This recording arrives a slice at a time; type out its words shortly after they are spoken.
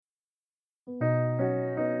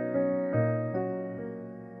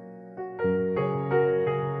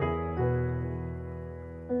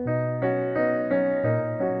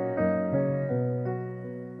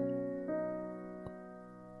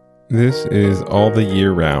This is All the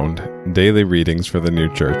Year Round Daily Readings for the New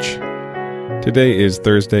Church. Today is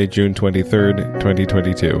Thursday, June 23rd,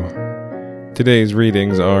 2022. Today's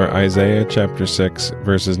readings are Isaiah chapter 6,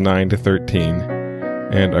 verses 9 to 13,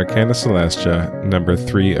 and Arcana Celestia, number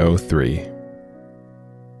 303.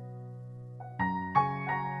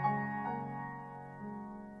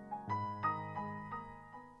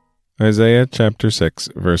 Isaiah chapter 6,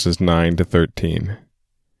 verses 9 to 13.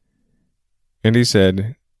 And he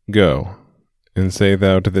said, Go, and say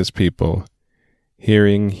thou to this people,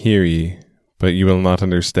 Hearing, hear ye, but you will not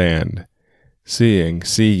understand. Seeing,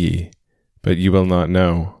 see ye, but you will not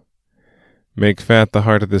know. Make fat the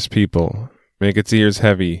heart of this people, make its ears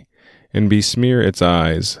heavy, and besmear its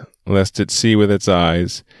eyes, lest it see with its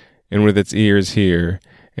eyes, and with its ears hear,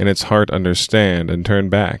 and its heart understand, and turn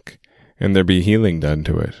back, and there be healing done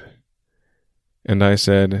to it. And I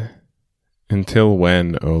said, Until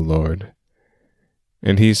when, O Lord?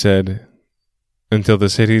 And he said, Until the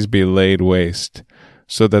cities be laid waste,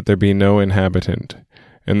 so that there be no inhabitant,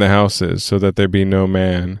 and the houses, so that there be no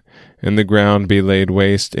man, and the ground be laid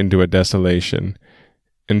waste into a desolation,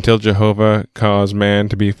 until Jehovah cause man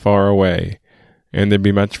to be far away, and there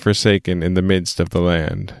be much forsaken in the midst of the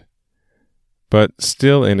land. But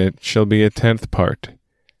still in it shall be a 10th part,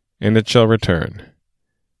 and it shall return,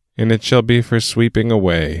 and it shall be for sweeping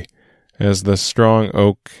away, as the strong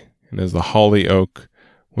oak and as the holly oak,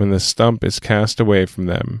 when the stump is cast away from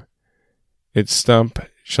them. Its stump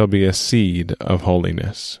shall be a seed of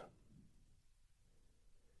holiness.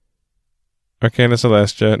 Arcana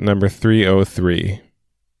Celestia, number 303.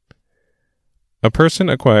 A person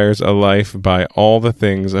acquires a life by all the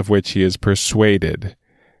things of which he is persuaded,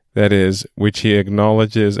 that is, which he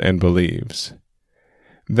acknowledges and believes.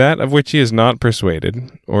 That of which he is not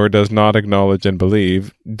persuaded, or does not acknowledge and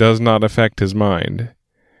believe, does not affect his mind.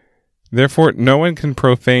 Therefore no one can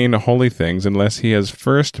profane holy things unless he has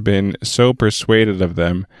first been so persuaded of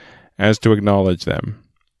them as to acknowledge them,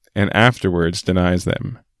 and afterwards denies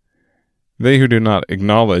them. They who do not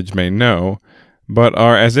acknowledge may know, but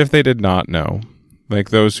are as if they did not know, like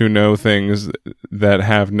those who know things that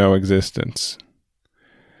have no existence.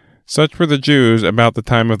 Such were the Jews about the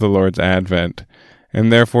time of the Lord's advent,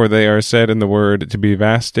 and therefore they are said in the word to be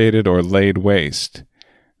vastated or laid waste,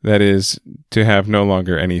 that is, to have no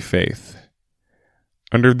longer any faith.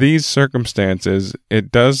 Under these circumstances,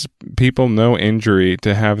 it does people no injury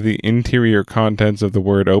to have the interior contents of the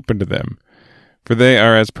word open to them, for they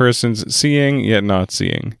are as persons seeing yet not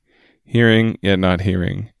seeing, hearing yet not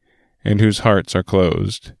hearing, and whose hearts are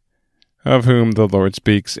closed, of whom the Lord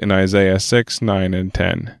speaks in Isaiah 6, 9, and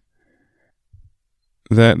 10.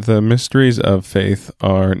 That the mysteries of faith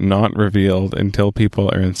are not revealed until people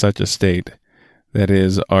are in such a state, that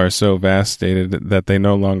is, are so vastated that they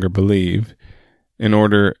no longer believe, in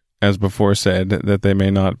order, as before said, that they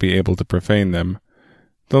may not be able to profane them,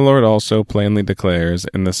 the Lord also plainly declares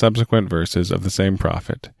in the subsequent verses of the same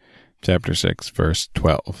prophet, chapter 6, verse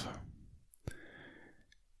 12.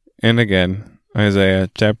 And again, Isaiah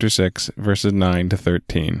chapter 6, verses 9 to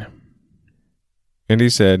 13. And he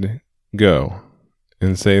said, Go,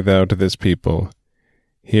 and say thou to this people,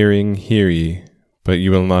 Hearing, hear ye, but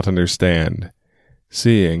you will not understand.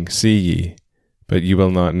 Seeing, see ye, but you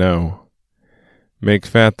will not know. Make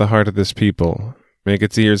fat the heart of this people, make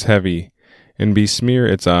its ears heavy, and besmear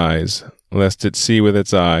its eyes, lest it see with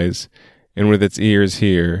its eyes, and with its ears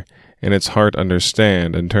hear, and its heart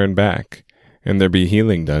understand, and turn back, and there be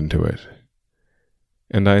healing done to it.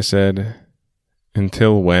 And I said,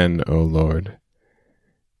 Until when, O Lord?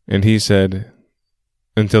 And he said,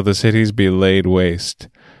 Until the cities be laid waste,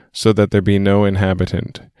 so that there be no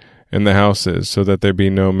inhabitant, and the houses, so that there be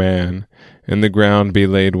no man, and the ground be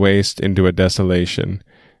laid waste into a desolation,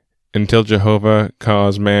 until Jehovah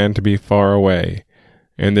cause man to be far away,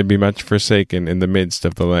 and there be much forsaken in the midst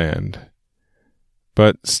of the land.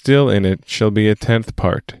 But still in it shall be a 10th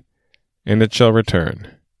part, and it shall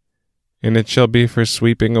return, and it shall be for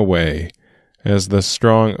sweeping away, as the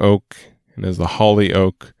strong oak and as the holly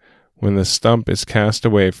oak, when the stump is cast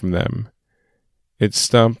away from them. Its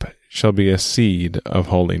stump shall be a seed of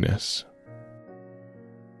holiness.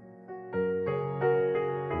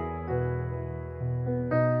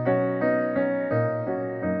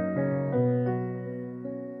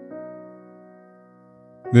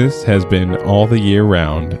 This has been All the Year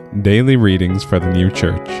Round Daily Readings for the New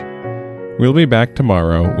Church. We'll be back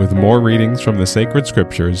tomorrow with more readings from the sacred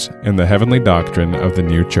scriptures and the heavenly doctrine of the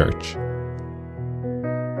New Church.